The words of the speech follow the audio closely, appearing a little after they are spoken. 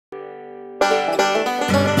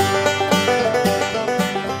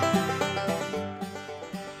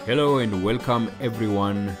Hello and welcome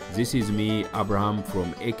everyone. This is me, Abraham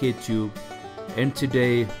from AKTube, and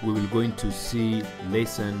today we will going to see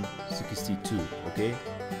lesson 62, okay?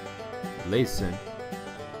 Lesson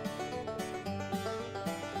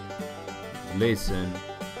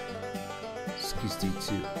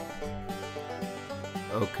 62.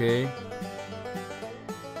 Okay.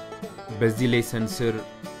 በዚህ lesson ስር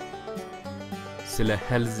ስለ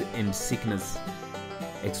health and sickness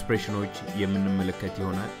expressions የምንመለከት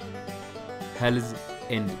ይሆናል. Health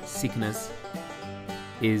and sickness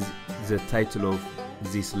is the title of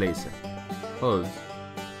this lesson.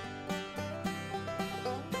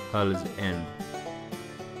 Health and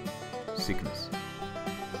sickness.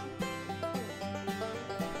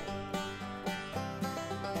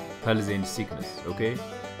 Health and sickness, okay?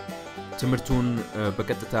 ትምህርቱን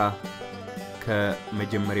በቀጥታ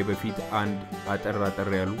ከመጀመሪያ በፊት አንድ አጠር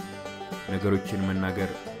ያሉ ነገሮችን መናገር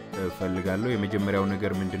ፈልጋለሁ። የመጀመሪያው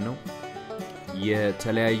ነገር ምንድነው?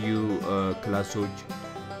 የተለያዩ ክላሶች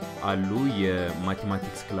አሉ።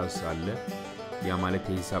 የማቴማቲክስ ክላስ አለ። ያ ማለት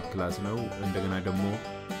የሂሳብ ክላስ ነው። እንደገና ደግሞ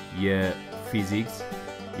የፊዚክስ፣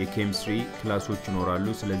 የኬሚስትሪ ክላሶች ይኖራሉ።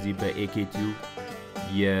 ስለዚህ በኤኬቲዩብ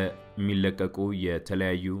የሚለቀቁ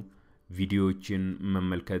የተለያዩ ቪዲዮዎችን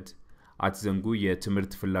መመልከት አትዘንጉ።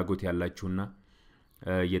 የትምህርት ፍላጎት ያላችሁና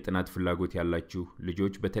የጥናት ፍላጎት ያላችሁ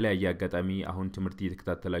ልጆች በተለያየ አጋጣሚ አሁን ትምህርት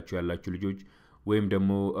እየተከታተላችሁ ያላችሁ ልጆች ወይም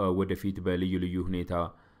ደግሞ ወደፊት በልዩ ሁኔታ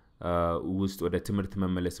ውስጥ ወደ ትምህርት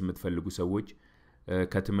መመለስ የምትፈልጉ ሰዎች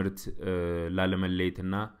ከትምህርት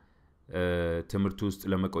ላለመለየትና ትምህርት ውስጥ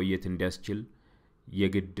ለመቆየት እንዲያስችል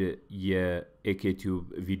የግድ የኤኬቲዩብ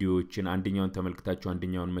ቪዲዮዎችን አንደኛውን ተመልክታችሁ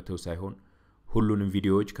አንደኛውን መተው ሳይሆን ሁሉንም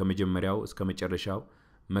ቪዲዮዎች ከመጀመሪያው እስከ መጨረሻው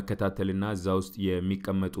መከታተልና እዛ ውስጥ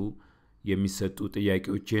የሚቀመጡ የሚሰጡ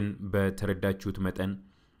ጥያቄዎችን በተረዳችሁት መጠን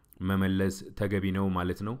መመለስ ተገቢ ነው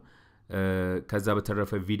ማለት ነው። ከዛ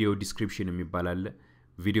በተረፈ ቪዲዮ ዲስክሪፕሽን የሚባል አለ።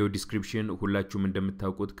 ቪዲዮ ዲስክሪፕሽን ሁላችሁም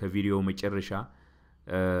እንደምታውቁት ከቪዲዮ መጨረሻ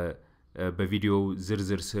በቪዲዮ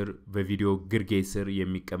ዝርዝር ስር በቪዲዮ ግርጌ ስር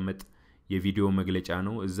የሚቀመጥ የቪዲዮ መግለጫ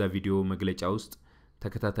ነው። እዛ ቪዲዮ መግለጫ ውስጥ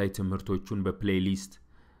ተከታታይ ትምህርቶቹን በፕሌሊስት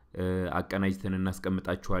አቀናጅተን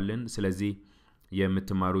እናስቀምጣችኋለን። ስለዚህ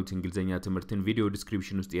የምትማሩት እንግሊዘኛ ትምህርትን ቪዲዮ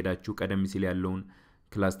ዲስክሪፕሽን ውስጥ ሄዳችሁ ቀደም ሲል ያለውን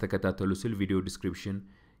ክላስ ተከታተሉ ስል ቪዲዮ ዲስክሪፕሽን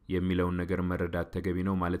የሚለውን ነገር መረዳት ተገቢ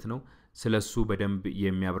ነው ማለት ነው። ስለሱ በደንብ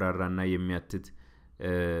የሚያብራራና የሚያትት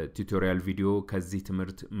ቱቶሪያል ቪዲዮ ከዚህ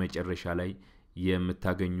ትምህርት መጨረሻ ላይ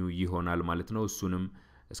የምታገኙ ይሆናል ማለት ነው። እሱንም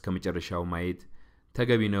እስከ መጨረሻው ማየት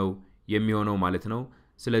ተገቢ ነው የሚሆነው ማለት ነው።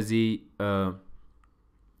 ስለዚህ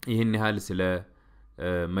ይሄን ያህል ስለ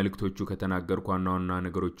መልክቶቹ ከተናገርኩ ዋና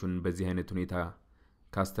ነገሮችን በዚህ አይነት ሁኔታ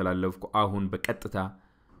ካስተላለፍኩ አሁን በቀጥታ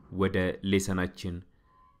ወደ ሌሰናችን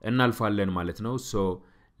እናልፋለን ማለት ነው። ሶ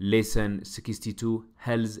lesson 62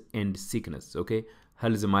 health and sickness, okay?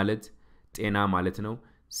 health ማለት ጤና ማለት ነው።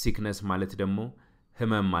 sickness ማለት ደግሞ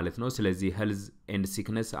ህመም ማለት ነው። ስለዚህ health and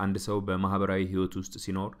sickness አንድ ሰው በማህበራዊ ህይወት ውስጥ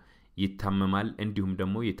ሲኖር ይታመማል፣ እንዲሁም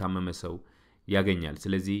ደግሞ የታመመ ሰው ያገኛል።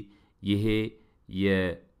 ስለዚህ ይሄ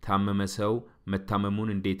የታመመ ሰው መታመሙን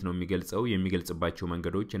እንዴት ነው የሚገልጸው? የሚገልጽባቸው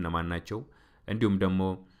መንገዶች እነማን ናቸው? እንዲሁም ደግሞ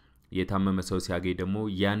የታመመ ሰው ሲያገኝ ደግሞ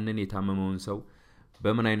ያንን የታመመውን ሰው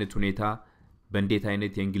በምን አይነት ሁኔታ በእንዴት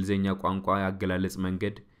አይነት የእንግሊዘኛ ቋንቋ ያገላለጽ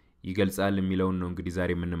መንገድ ይገልጻል የሚለውን ነው እንግዲህ ዛሬ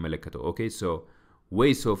የምንመለከተው። okay, so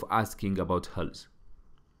ways of asking about health.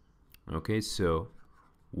 okay, so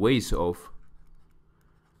ways of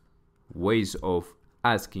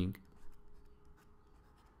asking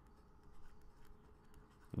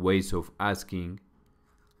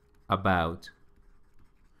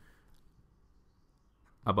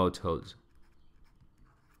about health.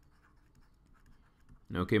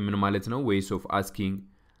 okay, ምን ማለት ነው? ways of asking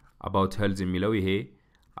about health የሚለው ይሄ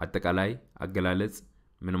አጠቃላይ አገላለጽ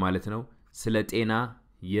ምን ማለት ነው? ስለ ጤና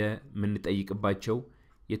የምንጠይቅባቸው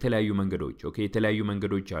የተለያዩ መንገዶች። okay, የተለያዩ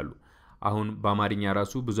መንገዶች አሉ። አሁን በአማርኛ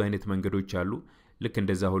ራሱ ብዙ አይነት መንገዶች አሉ። ልክ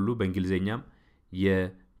እንደዛ ሁሉ በእንግሊዘኛም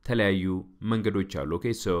የተለያዩ መንገዶች አሉ።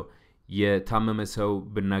 okay, so የታመመ ሰው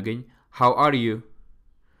ብናገኝ how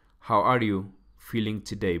are you feeling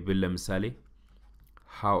today ብል ለምሳሌ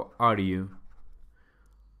how are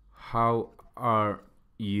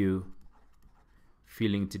you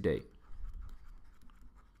feeling today?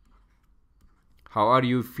 how are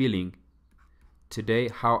you feeling today?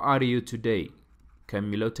 how are you today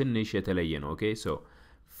ከሚለው ትንሽ የተለየ ነው። okay, so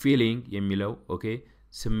feeling የሚለው okay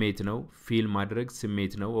ስሜት ነው። ፊል ማድረግ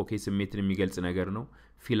ስሜት ነው። okay, ስሜትን የሚገልጽ ነገር ነው።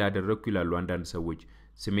 ፊል አደረኩ ይላሉ አንዳንድ ሰዎች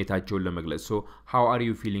ስሜታቸውን ለመግለጽ። so how are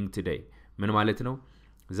you feeling today ምን ማለት ነው?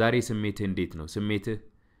 ዛሬ ስሜትህ እንዴት ነው? ስሜትህ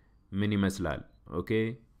ምን ይመስላል? okay,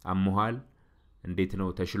 አሞሃል? እንዴት ነው?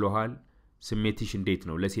 ተሽሎሃል? ስሜትሽ እንዴት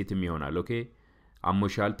ነው? ለሴትም ይሆናል። okay?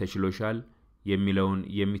 አሞሻል ተሽሎሻል የሚለውን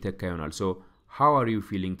የሚተካ ይሆናል so how are you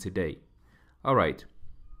feeling today all right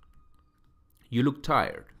you look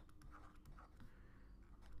tired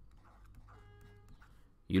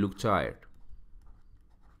you look tired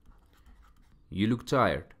you look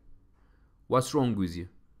tired what's wrong with you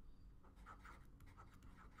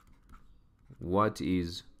what is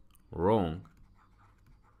wrong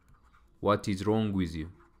what is wrong with you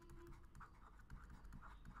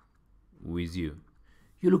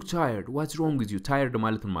you look tired what's wrong with you tired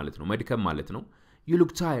ማለት ነው መድከም ማለት ነው you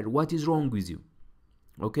look tired what is wrong with you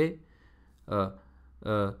okay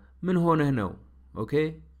ምን ሆነህ ነው okay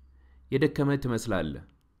የደከመህ ትመስላለህ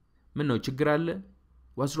ምን ነው ችግር አለ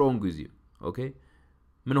what's wrong with you okay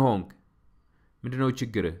ምን ሆንክ ምንድነው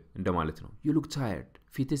ችግርህ እንደማለት ነው you look tired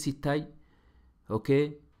ፊትህ ሲታይ okay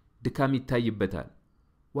ድካም ይታይበታል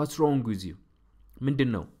what's wrong with you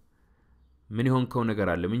ምንድነው ምን ይሆንከው ነገር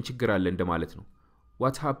አለ ምን ችግር አለ እንደማለት ነው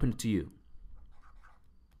what happened to you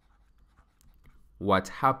what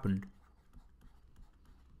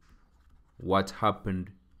happened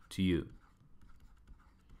to you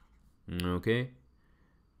okay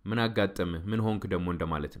ምን አጋጠመህ ምን ሆንክ ደሞ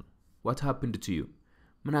እንደማለት ነው what happened to you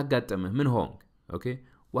ምን አጋጠመህ ምን ሆንክ okay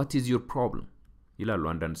what is your problem ይላሉ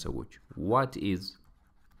አንዳንድ ሰዎች what is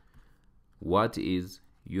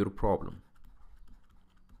your problem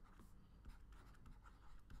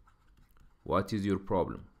what is your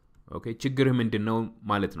problem okay ችግርህ ምንድነው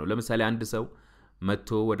ማለት ነው ለምሳሌ አንድ ሰው መጥቶ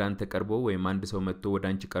ወደ አንተ ቀርቦ ወይም አንድ ሰው መጥቶ ወደ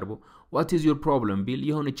አንቺ ቀርቦ what is your problem ቢል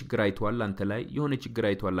የሆነ ችግር አይቷል አንተ ላይ የሆነ ችግር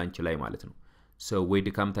አይቷል አንቺ ላይ ማለት ነው so ወይ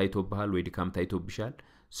ድካም ታይቶብሃል ወይ ድካም ታይቶብሻል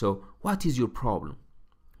so what is your problem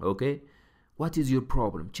okay what is your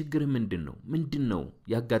problem ችግርህ ምንድነው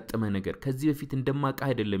ያጋጠመ ነገር ከዚህ በፊት እንደማቃ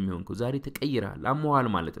አይደለም ይሆንከው ዛሬ ተቀይራል አሞሃል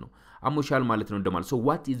ማለት ነው አሞሻል ማለት ነው እንደማለት so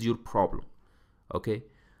what is your problem okay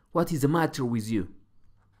what is the matter with you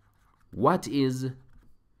what is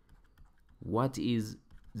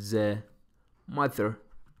the matter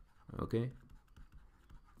okay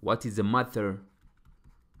what is the matter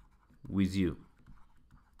with you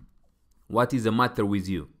what is the matter with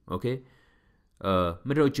you okay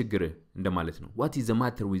ምንድነው ችግርህ እንደማለት ነው what is the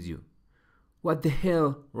matter with you what the hell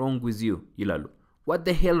wrong with you ይላሉ what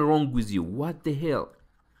the hell wrong with you what the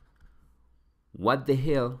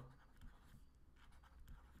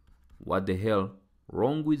hell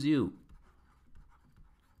wrong with you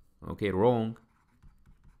okay wrong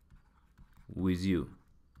with you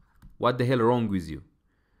what the hell wrong with you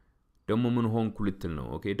ደሞ ምን ሆንኩ ልትል ነው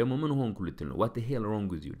okay ደሞ ምን ሆንኩ ልትል ነው what the hell wrong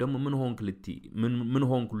with you ደሞ ምን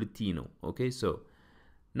ሆንኩ ልትይ ነው okay so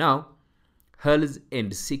now health and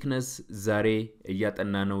sickness ዛሬ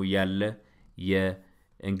እያጠና ነው ያለ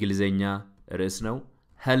የእንግሊዘኛ ርዕስ ነው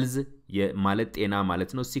health ማለት ጤና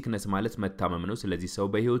ማለት ነው sickness ማለት መታመም ነው ስለዚህ ሰው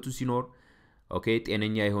በህይወቱ ሲኖር okay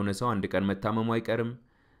ጤነኛ የሆነ ሰው አንድ ቀን መታመሙ አይቀርም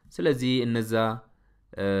ስለዚህ እነዛ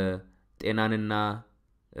ጤናንና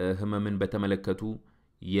ህመምን በተመለከቱ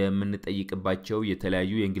የምንጠይቅባቸው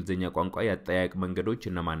የተለያዩ የእንግሊዘኛ ቋንቋ ያጠያየቅ መንገዶች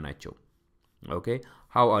እነማን ናቸው okay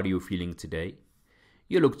how are you feeling today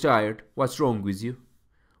you look tired what's wrong with you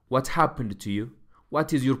what happened to you what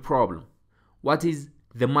is your problem what is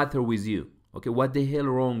the matter with you okay what the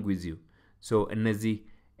hell wrong with you so እነዚህ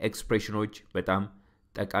ኤክስፕሬሽኖች በጣም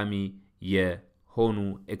ጠቃሚ የሆኑ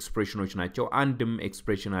ኤክስፕሬሽኖች ናቸው አንድም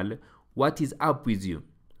ኤክስፕሬሽን አለ what is up with you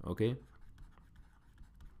okay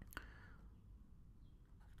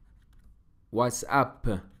what's up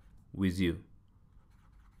with you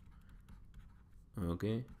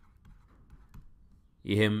okay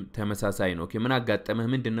ይሄም ተመሳሳይ ነው okay ምን አጋጠመህ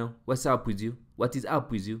ምንድነው what's up with you what is up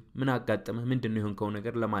with you ምን አጋጠመህ ምንድነው የሆንከው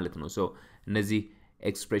ነገር ለማለት ነው so እነዚህ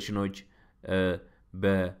ኤክስፕሬሽኖች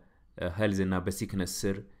በሄልዝ እና በሲክነስ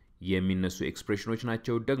ስር የሚነሱ ኤክስፕሬሽኖች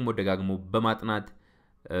ናቸው ደግሞ ደጋግሞ በማጥናት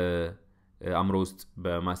አምሮ ውስጥ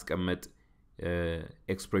በማስቀመጥ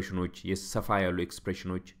ኤክስፕሬሽኖች የሰፋ ያሉ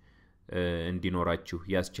ኤክስፕሬሽኖች እንዲኖራችሁ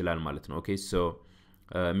ያስችላል ማለት ነው okay so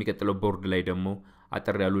የሚቀጥለው ቦርድ ላይ ደግሞ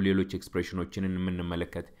አጠር ያሉ ሌሎች ኤክስፕሬሽኖችን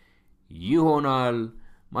እንመለከት ይሆናል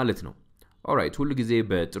ማለት ነው alright ሁሉ ጊዜ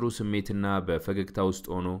በጥሩ ስሜትና በፈገግታ ውስጥ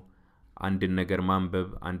ሆኖ አንድ ነገር ማንበብ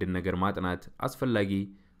አንድ ነገር ማጥናት አስፈላጊ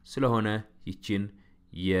ስለሆነ ይቺን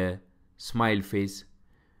የስማይል ፌስ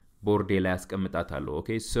ቦርድ ላይ አስቀምጣታለሁ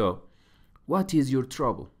okay so what is your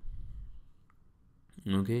trouble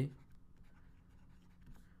okay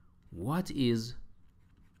what is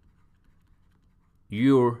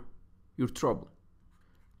your trouble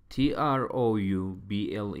trouble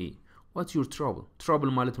what's your trouble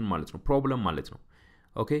ማለት ምን ማለት ነው problem ማለት ነው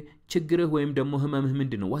okay ችግርህ ወይም ደግሞ ህመምህ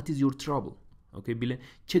ምንድነው what is your trouble okay ቢለ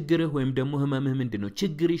ችግርህ ወይም ደግሞ ህመምህ ምንድነው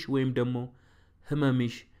ችግርሽ ወይም ደግሞ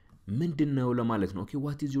ህመምሽ ምንድነው ለማለት ነው okay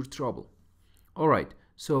what is your trouble all right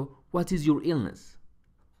so what is your illness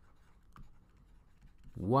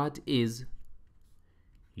what is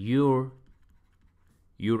your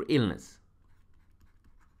illness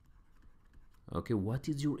okay what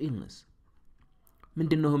is your illness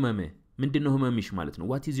ምንድነው ህመምሽ ማለት ነው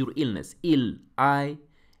what is your illness ill I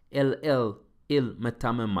L L ill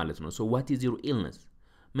መታመም ማለት ነው so what is your illness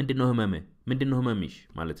ምንድነው ህመምሽ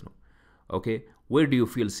ማለት ነው okay where do you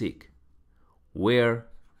feel sick where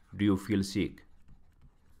do you feel sick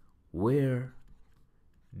where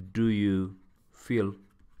do you feel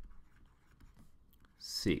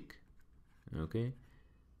sick okay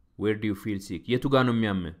where do you feel sick የቱ ጋር ነው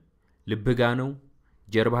የሚያምህ ልብህ ጋር ነው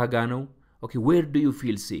ጀርባህ ጋር ነው okay where do you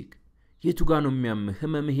feel sick የቱ ጋር ነው የሚያምህ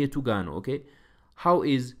ህመምህ የቱ ጋር ነው okay how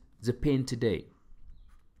is the pain today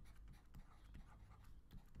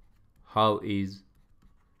how is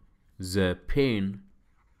the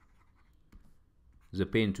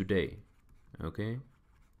pain today okay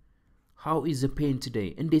how is the pain today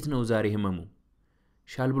እንዴት ነው ዛሬ ህመሙ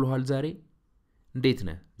ሻል ብሎሃል ዛሬ እንዴት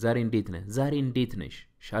ነህ ዛሬ እንዴት ነሽ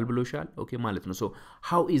ሻል ብሎሻል okay ማለት ነው so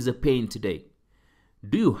how is the pain today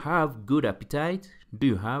do you have good appetite do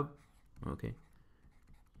you have okay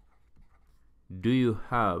do you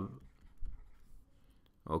have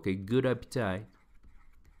okay good appetite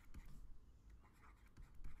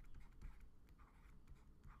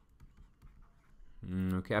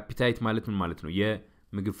okay appetite ማለት ምን ማለት ነው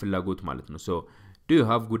የምግብ ፍላጎት ማለት ነው so do you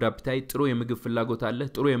have good appetite ጥሩ የምግብ ፍላጎት አለ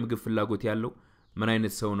ጥሩ የምግብ ፍላጎት ያለው ምን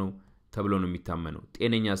አይነት ሰው ነው ተብሎ ነው የሚታመነው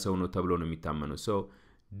ጤነኛ ሰው ነው ተብሎ ነው የሚታመነው so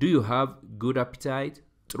do you have good appetite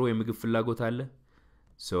ጥሩ የምግብ ፍላጎት አለ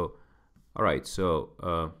so all right so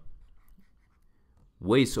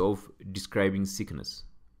ways of describing sickness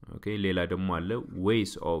okay ሌላ ደግሞ አለ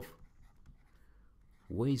ways of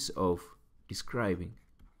describing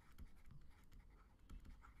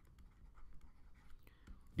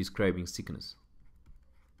sickness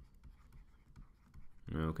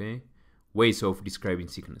okay ways of describing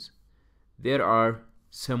sickness there are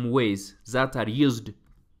some ways that are used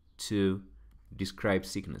to describe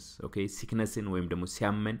sickness okay sicknessን ወይም ደግሞ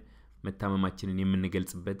ሲያመን መታመማችንን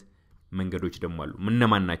የምንገልጽበት መንገዶች ደግሞ አሉ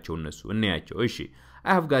ምንማን ናቸው እነሱ እንያቸው እሺ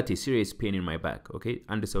I have got a serious pain in my back okay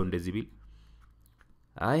አንድ ሰው እንደዚህ ቢል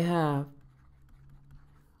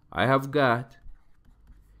I have got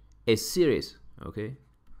a serious okay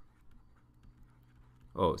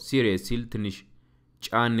oh serious ሲል ትንሽ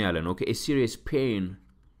ጫን ያለ ነው okay a serious pain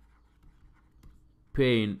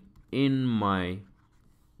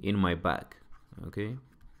in my back okay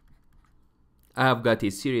I have got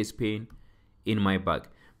a serious pain in my back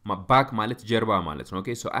my back ማለት ጀርባ ማለት ነው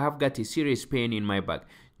okay so I have got a serious pain in my back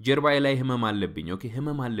ጀርባዬ ላይ ህመም አለብኝ okay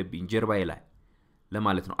ህመም አለብኝ ጀርባዬ ላይ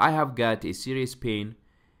ለማለት ነው I have got a serious pain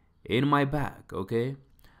in my back okay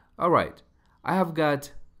all right I have got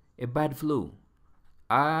a bad flu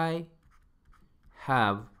I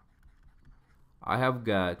have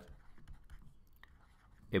got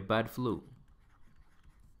a bad flu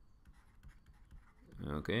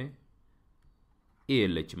okay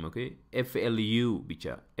okay FLU ብቻ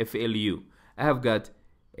FLU I have got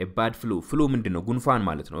a bad flu ምንድነው ጉንፋን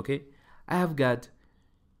ማለት ነው okay I have got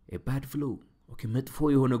a bad flu okay መጥፎ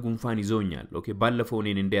የሆነ ጉንፋን ይዞኛል okay ባለፈው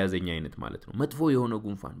እኔን እንደያዘኝ አይነት ማለት ነው መጥፎ የሆነ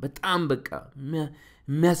ጉንፋን በጣም በቃ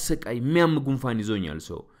የሚያሰቃይ የሚያም ጉንፋን ይዞኛል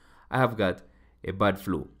so I have got a bad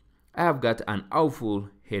flu I have got an awful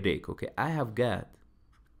headache okay I have got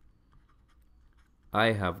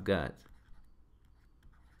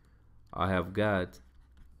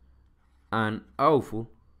an awful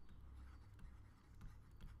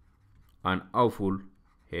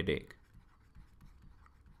headache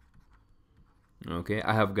okay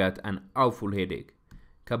I have got an awful headache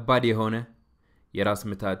ከባድ የሆነ የራስ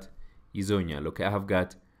ምታት ይዞኛል okay I have got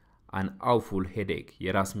an awful headache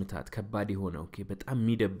የራስ ምታት ከባድ የሆነ okay በጣም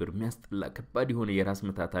የሚደብር የሚያስጠላ ከባድ የሆነ የራስ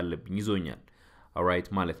ምታት አለብኝ ይዞኛል all right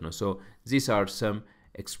ማለት ነው so these are some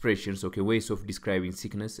expressions okay ways of describing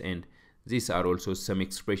sickness and these are also some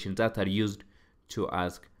expressions that are used to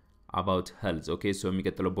ask about health okay so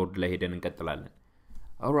የሚቀጥለው ቦርድ ላይ ሄደን እንቀጥላለን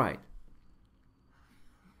all right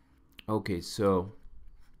okay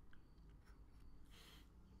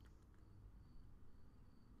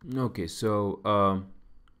so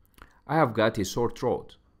I have got a sore throat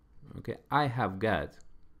okay I have got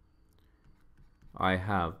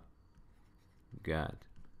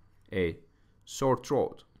a sore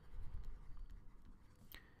throat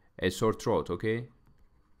okay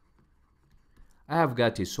I have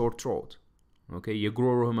got a sore throat okay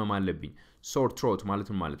የጉሮሮ ህመም አለብኝ sore throat ማለት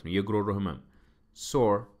ነው የጉሮሮ ህመም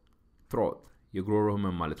sore throat የጉሮሮ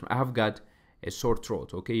ህመም ማለት ነው I have got a sore throat.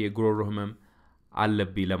 Okay, የጉሮሮ ህመም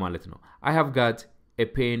አለብኝ ለማለት ነው። I have got a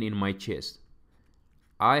pain in my chest.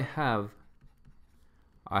 I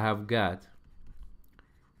have got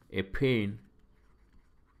a pain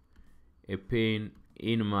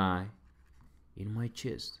in my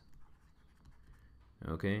chest.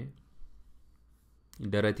 Okay,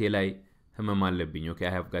 ደረቴ ላይ ህመም አለብኝ። Okay,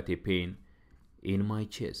 I have got a pain in my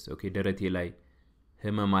chest. Okay, ደረቴ ላይ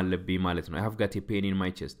ህመም አለብኝ ማለት ነው። I have got a pain in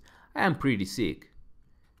my chest. I am pretty sick.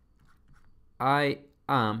 I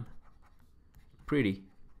am pretty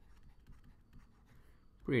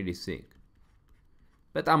sick.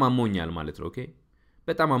 በጣም አሞኛል ማለት ነው። Okay,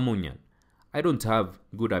 በጣም አሞኛል። I don't have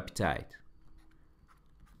good appetite.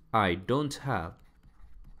 I don't have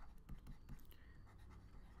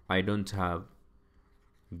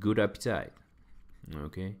good appetite.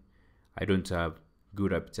 Okay, I don't have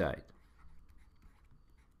good appetite.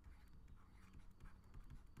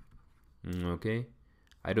 Okay,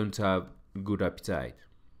 I don't have good appetite.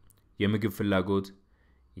 የምግብ ፍላጎት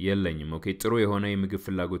የለኝም። Okay, ጥሩ የሆነ የምግብ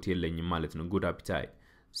ፍላጎት የለኝም ማለት ነው። good appetite.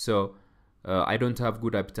 So I don't have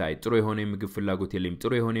good appetite. ጥሩ የሆነ የምግብ ፍላጎት የለኝም።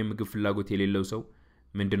 ጥሩ የሆነ የምግብ ፍላጎት የሌለው ሰው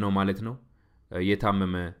ምንድነው ማለት ነው?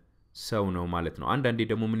 የታመመ ሰው ነው ማለት ነው። አንዳንዴ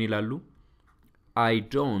ደግሞ ምን ይላሉ? I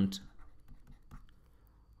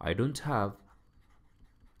don't have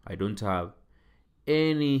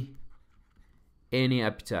any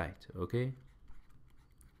appetite. Okay,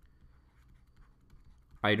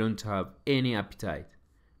 I don't have any appetite.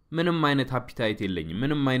 ምንም አይነት appetite የለኝም።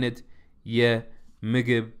 ምንም አይነት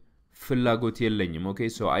የምግብ ፍላጎት የለኝም። Okay,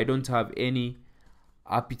 so I don't have any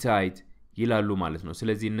appetite ይላሉ ማለት ነው።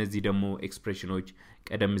 ስለዚህ እነዚህ ደግሞ ኤክስፕሬሽኖች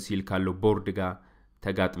ቀደም ሲል ካለው ቦርድ ጋር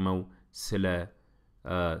ተጋጥመው ስለ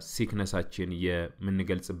ሲክነሳችን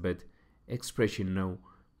የምንገልጽበት ኤክስፕሬሽን ነው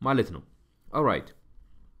ማለት ነው። All right.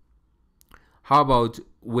 How about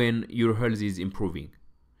when your health is improving?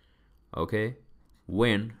 Okay?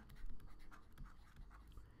 When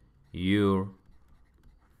your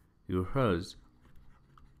health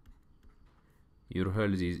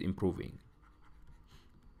is improving.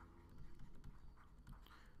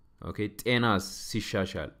 Okay, ጤና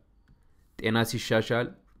ሲሻሻል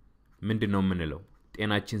ምንድነው የምንለው?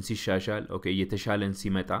 ጤናችን ሲሻሻል okay እየተሻለን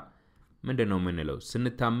ሲመጣ ምንድነው የምንለው?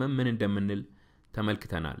 ስንታመም ምን እንደምንል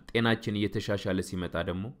ተመልክተናል። ጤናችን እየተሻሻለ ሲመጣ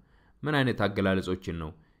ደግሞ ምን አይነት አገላለጾችን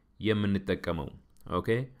ነው የምንጠቀመው?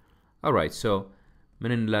 Okay? All right. So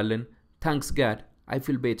ምን እንላለን? Thanks God, I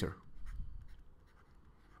feel better.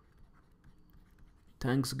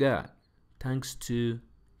 Thanks God. Thanks to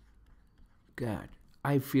God.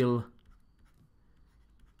 I feel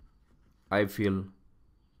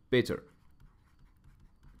better.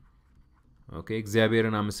 Okay,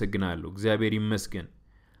 እግዚአብሔርን አመሰግናለሁ። እግዚአብሔር ይመስገን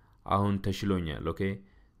አሁን ተሽሎኛል። Okay,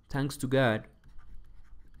 thanks to God.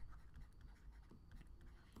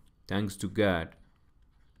 Thanks to God,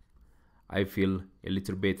 I feel a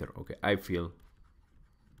little better. Okay, I feel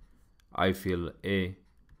a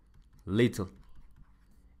little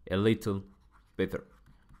better.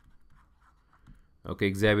 Okay,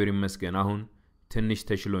 እግዚአብሔር ይመስገን አሁን ትንሽ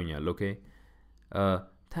ተሽሎኛል። Okay,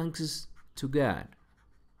 thanks to God.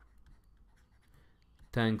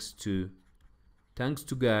 Thanks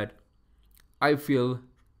to God, I feel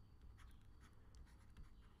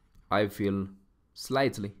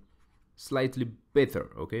slightly better.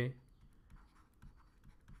 Okay,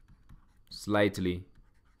 slightly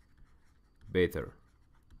better.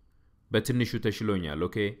 በትንሹ ተሽሎኛል።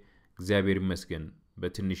 Okay, እግዚአብሔር ይመስገን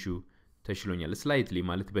በትንሹ ተሽሎኛል። slightly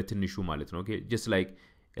ማለት በትንሹ ማለት ነው። Okay, just like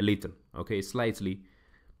a little. Okay, slightly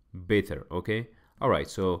better. Okay, all right.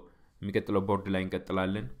 So የሚቀጥለው ቦርድ ላይ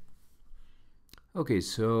እንቀጥላለን። Okay,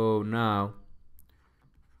 so now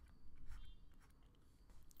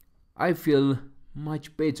I feel much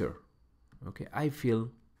better. Okay, I feel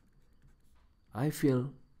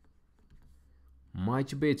much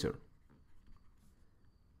better.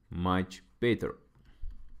 Much better.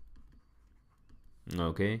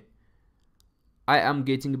 Okay, I am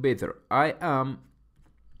getting better. I am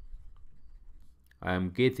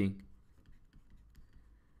getting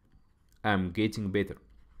better.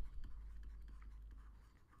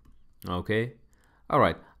 Okay, all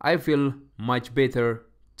right. I feel much better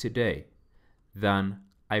today than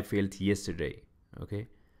I felt yesterday. Okay,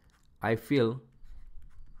 I feel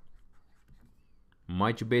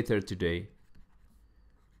much better today.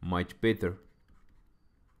 Much better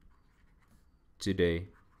today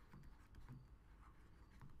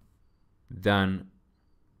than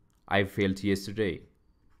I felt yesterday.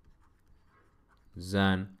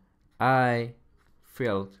 Than I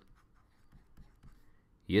felt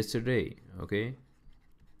yesterday. Okay,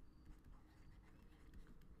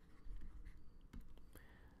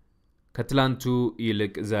 ከትላንቱ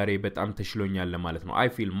ይልቅ ዛሬ በጣም ተሽሎኛል ለማለት ነው I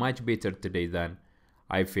feel much better today than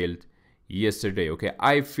I felt yesterday okay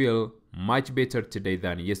I feel much better today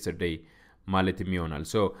than yesterday ማለት ይሆናል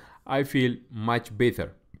so I feel much better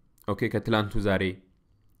okay ከትላንቱ ዛሬ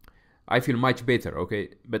I feel much better okay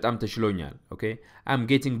በጣም ተሽሎኛል okay I'm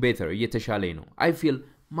getting better እየተሻለኝ ነው I feel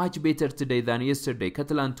much better today than yesterday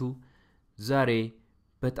ከትላንቱ ዛሬ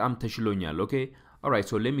በጣም ተሽሎኛል okay all right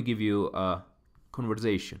so let me give you a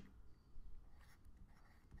conversation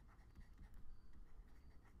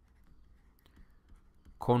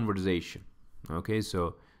okay so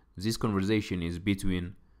this conversation is between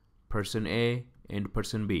person A and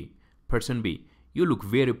person B you look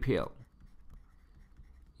very pale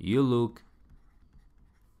you look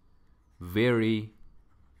very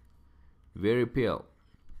pale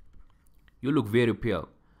you look very pale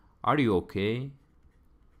are you okay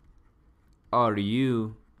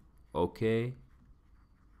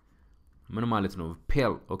ምን ማለት ነው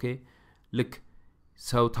pale okay look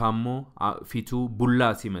ሰው ታሞ ፊቱ ቡላ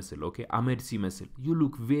ሲመስል ኦኬ አመድ ሲመስል you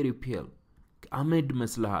look very pale አመድ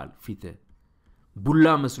መስልሃል ፊት ቡላ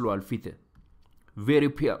መስሏል ፊት very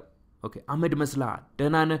pale ኦኬ አመድ መስልሃል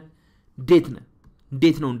ደህና ነህ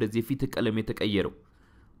እንዴት ነው እንደዚህ ፊት ቀለም የተቀየረው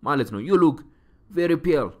ማለት ነው you look very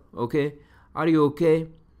pale okay are you okay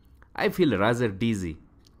I feel rather dizzy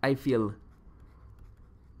I feel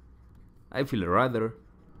rather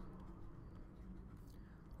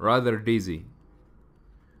dizzy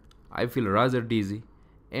I feel rather dizzy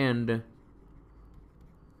and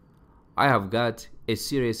I have got a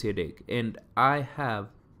serious headache and I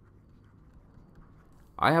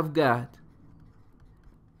have got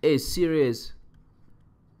a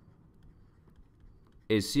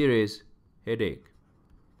serious headache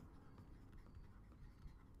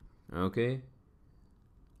okay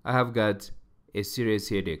I have got a serious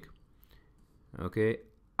headache okay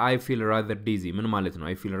I feel rather dizzy ምን ማለት ነው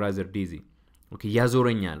I feel rather dizzy okay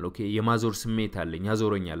ያዞረኛል okay የማዞር ስሜት አለኝ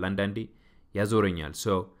ያዞረኛል አንዳንዴ ያዞረኛል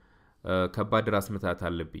so ከባድ ራስ ምታት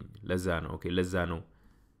አለብኝ ለዛ ነው okay ለዛ ነው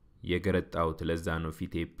የገረጣውት ለዛ ነው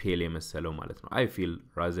ፊቴ ፔል የመሰለው ማለት ነው I feel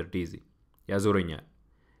rather dizzy ያዞረኛል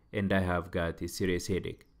and I have got a serious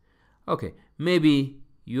headache okay maybe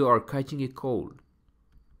you are catching a cold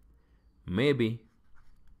maybe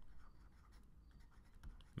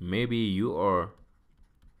you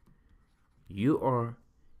are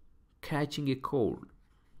catching a cold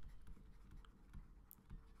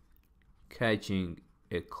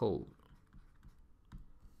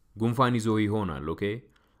ጉንፋን ይዞ ይሆናል okay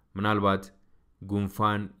ምናልባት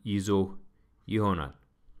ጉንፋን ይዞ ይሆናል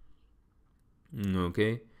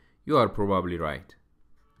okay you are probably right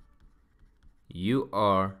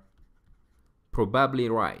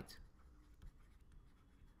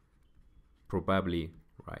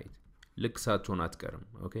ልክ ሳትሆን አትቀርም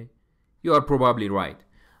okay you are probably right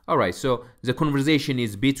all right so the conversation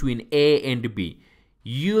is between A and B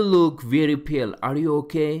you look very pale are you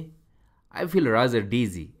okay I feel rather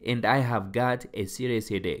dizzy and I have got a serious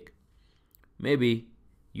headache maybe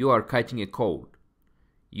you are catching a cold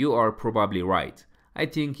you are probably right I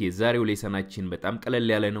think የዛሬው ሌሰናችን በጣም ቀለል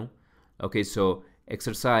ያለ ነው okay so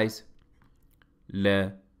exercise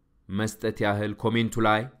ለመስጠት ያህል ኮሜንቱ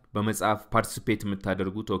ላይ በመጻፍ ፓርቲሲፔት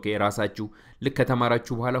የምታደርጉት okay ራሳችሁ ልክ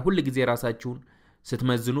ከተማራችሁ በኋላ ሁሉ ጊዜ ራሳችሁን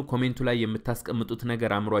ስትመዝኑ ኮሜንቱ ላይ የምታስቀምጡት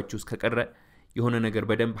ነገር አምሯችሁ እስከቀረ የሆነ ነገር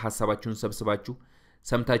በደንብ ሐሳባችሁን ሰብስባችሁ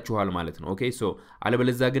ሰምታችኋል ማለት ነው okay so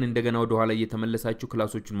አለበለዚያ ግን እንደገና ወደ ኋላ እየተመለሳችሁ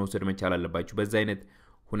ክላሶቹን መውሰድ መቻል አለባችሁ በዛ አይነት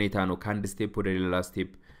ሁኔታ ነው ከአንድ ስቴፕ ወደ ሌላ ስቴፕ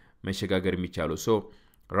መሸጋገር የሚቻለው so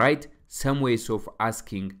write some ways of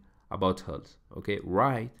asking about health okay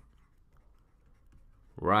write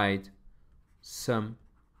some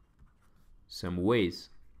ways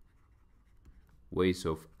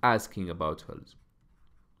of asking about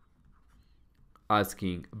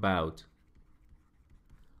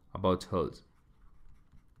health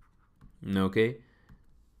okay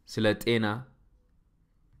ስለ ጤና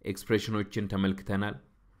ኤክስፕሬሽኖችን ተመልክተናል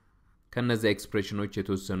ከነዛ ኤክስፕሬሽኖች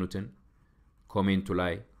የተወሰኑትን ኮሜንቱ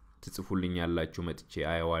ላይ ትጽፉልኛላችሁ መጥቼ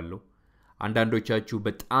አያዋለሁ አንዳንዶቻችሁ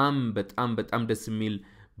በጣም ደስ የሚል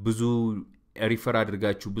ብዙ ሪፈር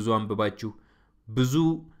አድርጋችሁ ብዙ አንብባችሁ ብዙ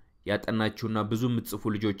ያጠናችሁና ብዙ ምትጽፉ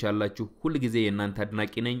ልጆች ያላችሁ ሁሉ ጊዜ የናንተ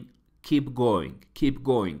አድናቂ ነኝ keep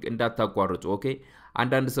going እንዳታቋርጡ okay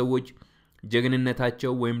አንዳንድ ሰዎች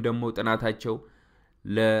ጀግንነታቸው ወይም ደግሞ ጥናታቸው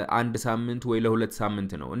ለአንድ ሳምንት ወይ ለሁለት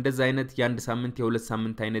ሳምንት ነው እንደዛ አይነት የአንድ ሳምንት የሁለት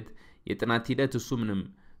ሳምንት አይነት የጥናት ሂደት እሱ ምንም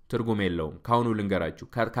ትርጉም የለውም ካሁኑ ልንገራችሁ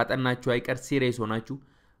ካጠናችሁ አይቀር ሲሪየስ ሆናችሁ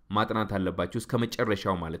ማጥናት አለባችሁ እስከ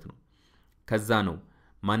መጨረሻው ማለት ነው ከዛ ነው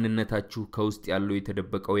ማንነታችሁ ከውስጥ ያለው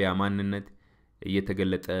የተደበቀው ያ ማንነት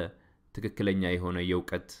እየተገለጠ ትክክለኛ የሆነ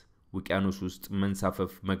የውቀት ውቅያኖስ ውስጥ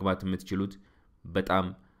መንሳፈፍ መግባት የምትችሉት በጣም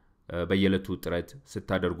በየለቱ ጥረት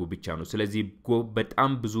ስታደርጉ ብቻ ነው ስለዚህ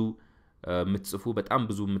በጣም ብዙ የምትጽፉ በጣም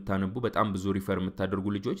ብዙ የምታነቡ በጣም ብዙ ሪፈር የምታደርጉ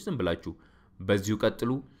ልጆች ዝም ብላችሁ በዚሁ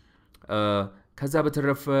ቀጥሉ ከዛ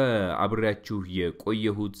በተረፈ አብሬያችሁ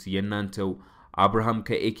የቆየሁት የናንተው አብርሃም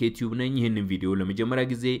ከኤኬቲዩብ ነኝ ይሄንን ቪዲዮ ለመጀመሪያ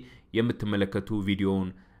ጊዜ የምትመለከቱ ቪዲዮውን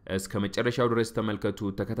እስከ መጨረሻው ድረስ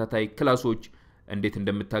ተመልከቱ ተከታታይ ክላሶች እንዴት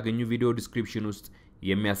እንደምታገኙ ቪዲዮ ዲስክሪፕሽን ውስጥ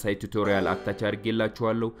የሚያሳይ ቱቶሪያል አታች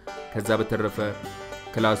አድርጌላችኋለሁ ከዛ በተረፈ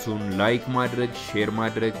ክላሱን ላይክ ማድረግ ሼር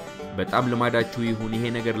ማድረግ በጣም ልማዳችሁ ይሁን ይሄ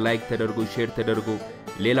ነገር ላይክ ተደርጎ ሼር ተደርጎ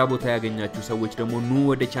ሌላ ቦታ ያገኛችሁ ሰዎች ደግሞ ኑ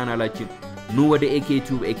ወደ ቻናላችን ኑ ወደ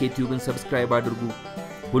ኤኬቲዩብን ሰብስክራይብ አድርጉ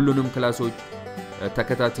ሁሉንም ክላሶች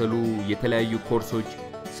ተከታተሉ የተለያዩ ኮርሶች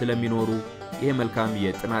ስለሚኖሩ ይሄ መልካም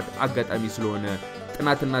የጥናት አጋጣሚ ስለሆነ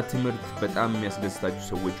ጥናትና ትምህርት በጣም የሚያስደስታችሁ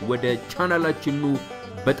ሰዎች ወደ ቻናላችን ኑ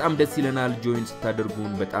በጣም ደስ ይለናል ጆይን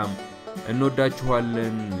ስታደርጉን በጣም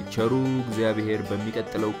እንወዳችኋለን ቸሩ እግዚአብሔር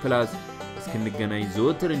በሚቀጥለው ክላስ እስክንገናኝ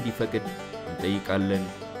ዘወትር እንዲፈቅድ እንጠይቃለን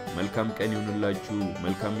መልካም ቀን ይሁንላችሁ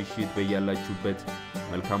መልካም ምሽት በያላችሁበት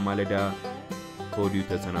መልካም ማለዳ ከወዲሁ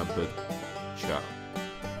ተሰናበቱ ቻው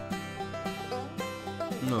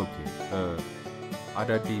ኦኬ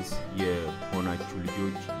አዳዲስ የሆናችሁ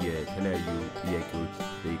ልጆች የተለያዩ ጥያቄዎች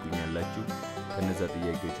ጠይቁኛላችሁ ከነዛ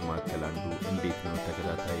ጥያቄዎች መካከል አንዱ እንዴት ነው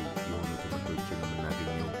ተከታታይ የሆኑ ትምህርቶችን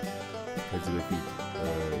የምናገኘው ከዚህ በፊት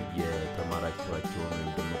የተማራችኋቸውን ወይም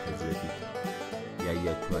ደግሞ ከዚህ በፊት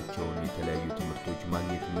ያያችኋቸውን የተለያዩ ትምህርቶች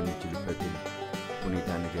ማግኘት የምንችልበትን ሁኔታ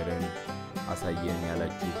ንገረን አሳየን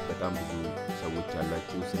ያላችሁ በጣም ብዙ ሰዎች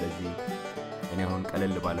አላችሁ ስለዚህ እኔ አሁን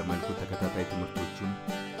ቀለል ባለ መልኩ ተከታታይ ትምህርቶችን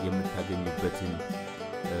የምታገኙበትን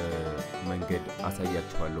መንገድ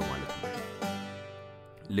አሳያችኋለሁ ማለት ነው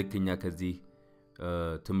ልክኛ ከዚህ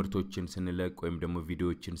ትምህርቶችን ስንለቅ ወይም ደግሞ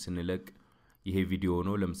ቪዲዮዎችን ስንለቅ ይሄ ቪዲዮ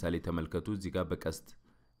ነው ለምሳሌ ተመልከቱ እዚህ ጋር በቀስት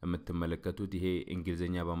የምትመለከቱት ይሄ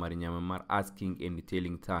እንግሊዘኛ በአማርኛ መማር asking and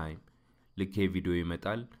telling time ልክ ይሄ ቪዲዮ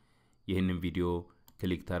ይመጣል ይሄንን ቪዲዮ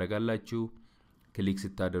ክሊክ ታደርጋላችሁ ክሊክ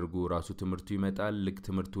ስታደርጉ ራሱ ትምህርቱ ይመጣል ልክ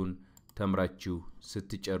ትምህርቱን ተምራችሁ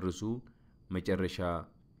ስትጨርሱ መጨረሻ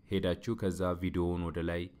ሄዳችሁ ከዛ ቪዲዮውን ወደ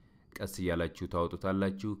ላይ ቀስ ያላችሁ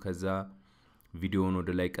ታወጡታላችሁ ከዛ ቪዲዮውን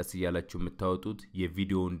ወደ ላይ ቀስ ያላችሁ የምታወጡት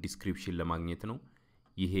የቪዲዮውን ዲስክሪፕሽን ለማግኘት ነው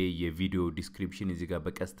ይሄ የቪዲዮ ዲስክሪፕሽን እዚህ ጋር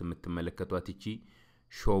በቀስት የምትመለከቷት እቺ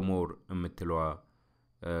show more የምትለዋ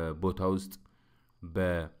ቦታ ውስጥ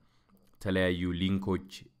በተለያዩ ሊንኮች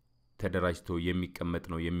ተደራጅቶ የሚቀመጥ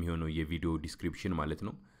ነው የሚሆነው የቪዲዮ ዲስክሪፕሽን ማለት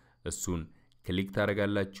ነው እሱን ክሊክ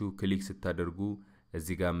ታደርጋላችሁ ክሊክ ስታደርጉ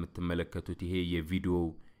እዚህ ጋር የምትመለከቱት ይሄ የቪዲዮ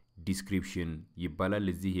ዲስክሪፕሽን ይባላል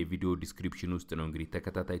እዚህ የቪዲዮ ዲስክሪፕሽን ውስጥ ነው እንግዲህ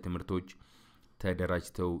ተከታታይ ትምህርቶች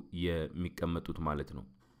ተደራጅተው የሚቀመጡት ማለት ነው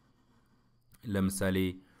ለምሳሌ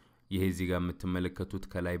ይሄ እዚህ ጋር የምትመለከቱት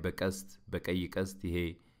ከላይ በቀይ ቀስት ይሄ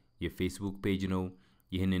የፌስቡክ ፔጅ ነው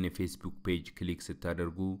ይሄንን የፌስቡክ ፔጅ ክሊክ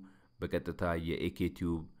ስታደርጉ በቀጥታ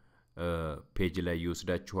የኤኬቲዩብ ፔጅ ላይ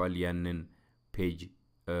ይወስዳችኋል ያንን ፔጅ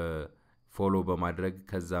ፎሎ በማድረግ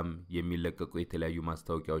ከዛም የሚለቀቁ የተለያዩ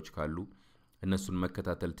ማስታወቂያዎች ካሉ እነሱን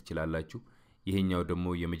መከታተል ትችላላችሁ ይሄኛው ደግሞ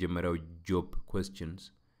የመጀመሪያው job questions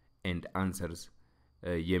and answers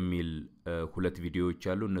የሚል ሁለት ቪዲዮዎች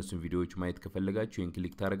አሉ እነሱን ቪዲዮዎች ማየት ከፈለጋችሁ ይሄን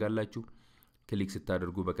ክሊክ ታደርጋላችሁ ክሊክ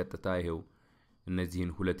ስታደርጉ በቀጥታ ይሄው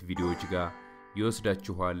እነዚህን ሁለት ቪዲዮዎች ጋር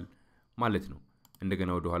ይወስዳችኋል ማለት ነው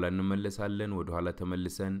እንደገና ወደ ኋላ እንመለሳለን ወደ ኋላ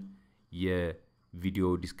ተመልሰን የቪዲዮ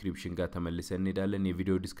ዲስክሪፕሽን ጋር ተመልሰን እንሄዳለን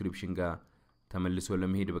የቪዲዮ ዲስክሪፕሽን ጋር ተመልሶ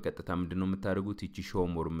ለመሄድ በቀጥታ ምንድነው የምታደርጉት እቺ show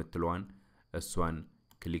more የምትለዋን እሷን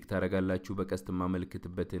ክሊክ ታደርጋላችሁ በቀስት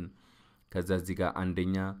ማመልከትበትን ከዛ እዚህ ጋር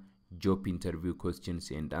አንደኛ job interview questions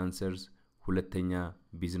and answers ሁለተኛ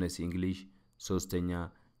business english ሶስተኛ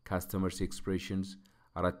customers expressions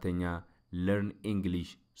አራተኛ learn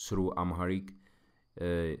english through amharic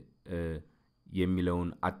የሚለውን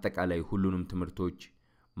አጠቃላይ ሁሉንም ትምህርቶች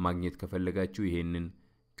ማግኘት ከፈለጋችሁ ይሄንን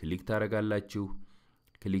ክሊክ ታደርጋላችሁ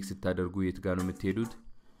ክሊክ ስታደርጉ የት ጋር ነው የምትሄዱት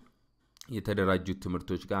የተደራጁት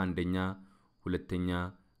ትምህርቶች ጋር አንደኛ ሁለተኛ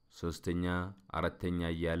ሶስተኛ አራተኛ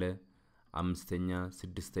እያለ አምስተኛ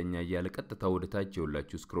ስድስተኛ እያለ ቀጥታ ወደ ታች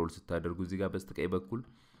ይወላችሁ ስክሮል ስታደርጉ እዚህ ጋር በስተቀኝ በኩል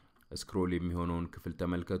ስክሮል የሚሆነውን ክፍል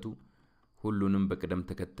ተመልከቱ ሁሉንም በቅደም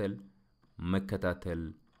ተከተል መከታተል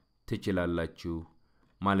ትችላላችሁ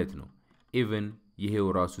ማለት ነው even ይሄው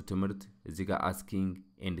ራሱ ትምህርት እዚህ ጋር asking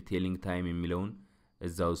and telling time የሚለውን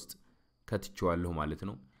እዛ ውስጥ ከትቻለሁ ማለት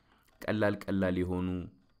ነው ቀላል የሆኑ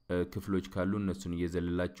ክፍሎች ካሉ እነሱን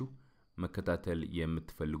እየዘለላችሁ መከታተል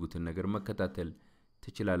የምትፈልጉትን ነገር መከታተል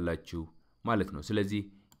ትችላላችሁ ማለት ነው ስለዚህ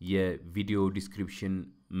የቪዲዮ ዲስክሪፕሽን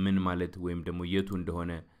ምን ማለት ወይም ደግሞ የቱ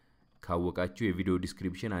እንደሆነ ካወቃችሁ የቪዲዮ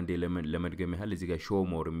ዲስክሪፕሽን አንዴ ለመድገም ያህል እዚህ ጋር ሾው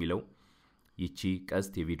ሞር የሚለው ይቺ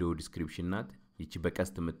ቀስት የቪዲዮ ዲስክሪፕሽን ናት ይቺ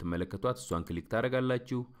በቀስት የምትመለከቷት እሷን ክሊክ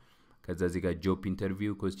ታደርጋላችሁ ከዛ እዚህ ጋር ጆብ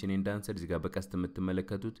ኢንተርቪው ኩዌስችን ኤንድ አንሰር እዚህ ጋር በቀስት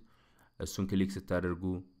የምትመለከቱት እሱን ክሊክ ስታደርጉ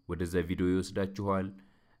ወደዛ ቪዲዮ ይወስዳችኋል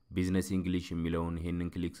ቢዝነስ እንግሊሽ የሚለውን ይሄንን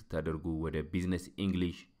ክሊክ ስታደርጉ ወደ ቢዝነስ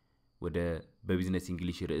እንግሊሽ ወደ በቢዝነስ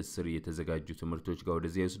እንግሊሽ ርዕስ ስር የተዘጋጁ ትምህርቶች ጋር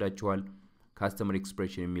ወደዚያ ይወስዳችኋል customer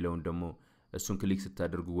expression የሚለውን ደግሞ እሱን ክሊክ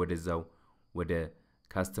ስታደርጉ ወደዛው ወደ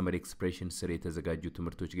customer expression ስር የተዘጋጁ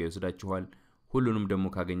ትምህርቶች ጋር ይወስዳችኋል ሁሉንም ደግሞ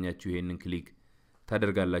ካገኛችሁ ይሄንን ክሊክ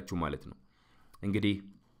ታደርጋላችሁ ማለት ነው እንግዲህ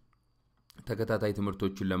ተከታታይ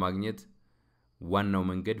ትምህርቶችን ለማግኘት ዋናው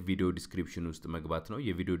መንገድ ቪዲዮ ዲስክሪፕሽን ውስጥ መግባት ነው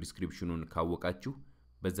የቪዲዮ ዲስክሪፕሽኑን ካወቃችሁ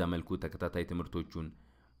በዛ መልኩ ተከታታይ ትምህርቶችን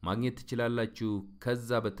ማግኘት ትችላላችሁ ከዛ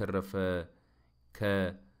በተረፈ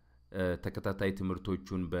ከተከታታይ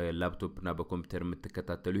ትምህርቶችን በላፕቶፕና በኮምፒውተር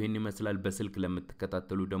የምትከታተሉ ይሄን ይመስላል በስልክ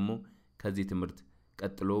ለምትከታተሉ ደግሞ ከዚህ ትምህርት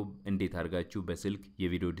ቀጥሎ እንዴት አድርጋችሁ በስልክ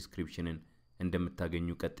የቪዲዮ ዲስክሪፕሽንን እንደምታገኙ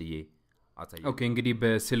ቀጥዬ አሳያለሁ ኦኬ እንግዲህ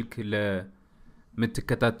በስልክ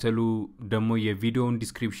ለምትከታተሉ ደግሞ የቪዲዮውን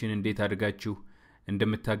ዲስክሪፕሽን እንዴት አድርጋችሁ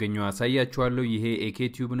እንደምታገኙ አሳያችኋለሁ ይሄ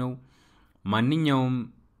ኤኬቲዩብ ነው ማንኛውም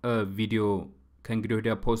ቪዲዮ ከእንግዲህ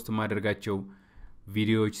ወዲያ ፖስት ማድረጋቸው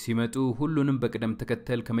ቪዲዮዎች ሲመጡ ሁሉንም በቅደም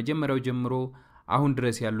ተከተል ከመጀመሪያው ጀምሮ አሁን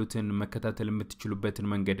ድረስ ያሉትን መከታተል የምትችሉበትን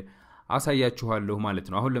መንገድ አሳያችኋለሁ ማለት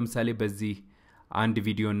ነው አሁን ለምሳሌ በዚህ አንድ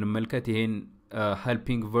ቪዲዮ እንመልከት ይሄን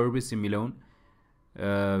helping verbs የሚለውን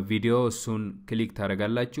ቪዲዮ እሱን ክሊክ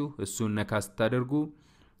ታደርጋላችሁ እሱን ነካ ስታደርጉ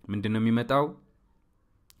ምንድነው የሚመጣው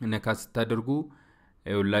ነካ ስታደርጉ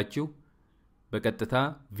ይውላችሁ በቀጥታ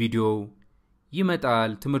ቪዲዮ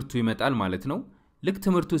ይመጣል ትምህርቱ ይመጣል ማለት ነው ልክ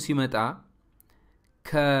ትምህርቱ ሲመጣ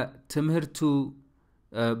ከትምህርቱ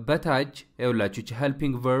በታች ይውላችሁ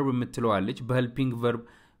helping verb የምትለዋለች በhelping verb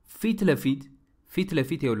ፊት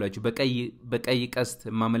ለፊት ይውላችሁ በቀይ ቀስት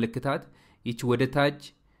ማመለከታት ይቺ ወደ ታች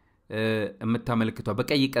የምታመለክቷ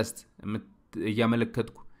በቀይ ቀስት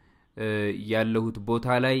ያመለከትኩ ያለሁት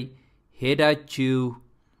ቦታ ላይ ሄዳችሁ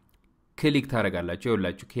ክሊክ ታረጋላችሁ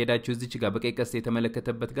ይውላችሁ ሄዳችሁ እዚች ጋር በቀይ ቀስት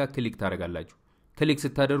የተመለከተበት ጋር ክሊክ ታረጋላችሁ ክሊክ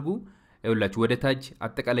ስታደርጉ ይውላችሁ ወደ ታች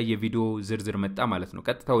አጠቃላይ የቪዲዮ ዝርዝር መጣ ማለት ነው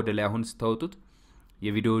ቀጥታ ወደ ላይ አሁን ስታወጡት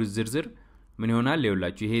የቪዲዮ ዝርዝር ምን ይሆናል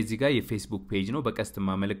ይውላችሁ ይሄ እዚህ ጋር የፌስቡክ ፔጅ ነው በቀስት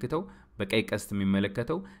ማመለክተው በቀይ ቀስት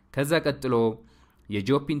የሚመለከተው ከዛ ቀጥሎ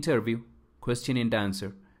የጆብ ኢንተርቪው question and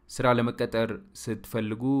answer ስራ ለመቀጠር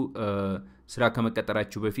ስትፈልጉ ስራ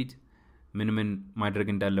ከመቀጠራችሁ በፊት ምን ማድረግ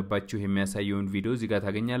እንዳለባችሁ የሚያሳየውን ቪዲዮ እዚህ ጋር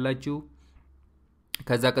ታገኛላችሁ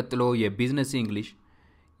ከዛ ቀጥሎ የቢዝነስ እንግሊሽ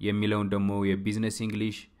የሚለውን ደግሞ የቢዝነስ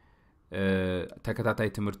እንግሊሽ ተከታታይ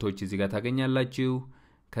ትምህርቶች እዚህ ጋር ታገኛላችሁ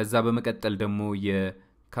ከዛ በመቀጠል ደግሞ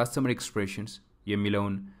የcustomer expressions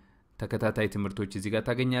የሚለውን ተከታታይ ትምህርቶች እዚህ ጋር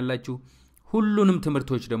ታገኛላችሁ ሁሉንም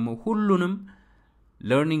ትምህርቶች ደግሞ ሁሉንም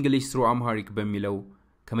learn english through amharic በሚለው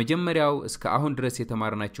ከመጀመሪያው እስከ አሁን ድረስ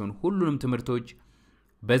የተማርናቸውን ሁሉንም ትምህርቶች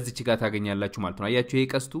በዚች ጋር ታገኛላችሁ ማለት ነው አያችሁ ይሄ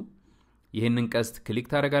ቀስቱ ይሄንን ቀስት ክሊክ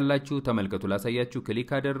ታረጋላችሁ ተመልከቱ ላሳያችሁ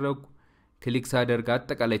ክሊክ አደረኩ ክሊክ ሳደርግ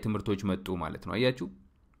አጠቃላይ ትምህርቶች መጡ ማለት ነው አያችሁ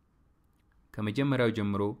ከመጀመሪያው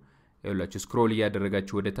ጀምሮ ይኸውላችሁ ስክሮል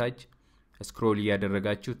ያደረጋችሁ ወደ ታች ስክሮል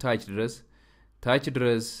ያደረጋችሁ ታች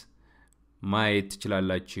ድረስ ማየት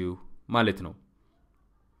ትችላላችሁ ማለት ነው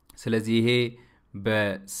ስለዚህ ይሄ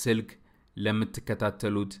በስልክ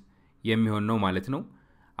ለምትከታተሉት የሚሆን ነው ማለት ነው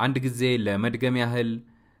አንድ ጊዜ ለመድገም ያህል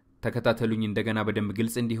ተከታተሉኝ እንደገና በደንብ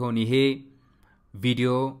ግልጽ እንዲሆን ይሄ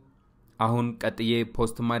ቪዲዮ አሁን ቀጥዬ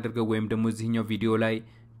ፖስት ማድረገው ወይም ደግሞ እዚህኛው ቪዲዮ ላይ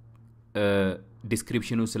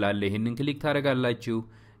ዲስክሪፕሽኑ ስላለ ይሄንን ክሊክ ታረጋላችሁ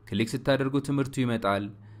ክሊክ ስታደርጉ ትምህርቱ ይመጣል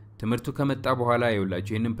ትምህርቱ ከመጣ በኋላ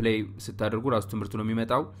ይውላችሁ ይሄንን ፕሌይ ስታደርጉ ራሱ ትምህርቱ ነው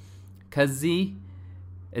የሚመጣው ከዚህ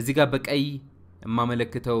እዚህ ጋር በቀይ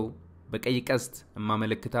ማመለክተው በቀይ ቀስት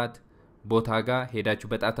ማመለክታት ቦታ ጋር ሄዳችሁ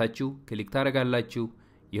በጣታችሁ ክሊክ ታረጋላችሁ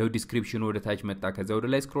ይሄው ዲስክሪፕሽኑ ወደ ታች መጣ ከዛ ወደ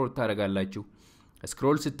ላይ ስክሮል ታረጋላችሁ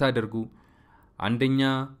ስክሮል ስታደርጉ አንደኛ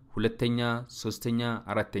ሁለተኛ ሶስተኛ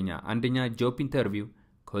አራተኛ አንደኛ ጆብ ኢንተርቪው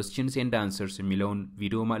questions and answers የሚለውን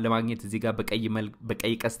ቪዲዮ ለማግኘት እዚህ ጋር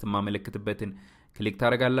በቀይ ቀስት ማመለክትበትን ክሊክ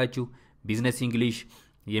ታረጋላችሁ ቢዝነስ እንግሊሽ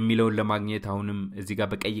የሚለውን ለማግኘት አሁንም እዚህ ጋር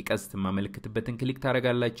በቀይ ቀስት ማመለክትበትን ክሊክ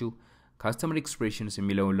ታረጋላችሁ customer expressions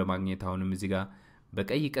የሚለውን ለማግኘት አሁንም እዚህ ጋር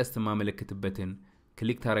በቀይ ቀስት ማመለክትበትን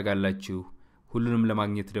ክሊክ ታረጋላችሁ ሁሉንም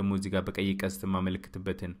ለማግኘት ደግሞ እዚህ ጋር በቀይ ቀስት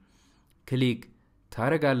ማመለክትበትን ክሊክ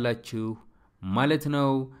ታረጋላችሁ ማለት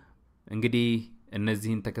ነው እንግዲህ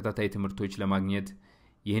እነዚህን ተከታታይ ትምህርቶች ለማግኘት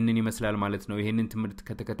ይሄንን ይመስላል ማለት ነው ይሄንን ትምህርት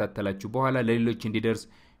ከተከታተላችሁ በኋላ ለሌሎች እንዲደርስ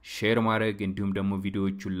ሼር ማድረግ እንዲሁም ደግሞ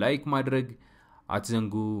ቪዲዮዎቹን ላይክ ማድረግ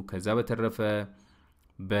አትዘንጉ ከዛ በተረፈ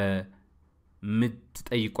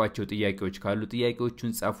ምትጠይቋቸው ጥያቄዎች ካሉ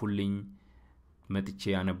ጥያቄዎቹን ጻፉልኝ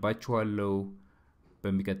መጥቼ አነባችኋለሁ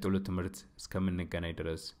በሚቀጥለው ትምህርት እስከምንገናኝ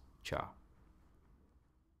ድረስ ቻው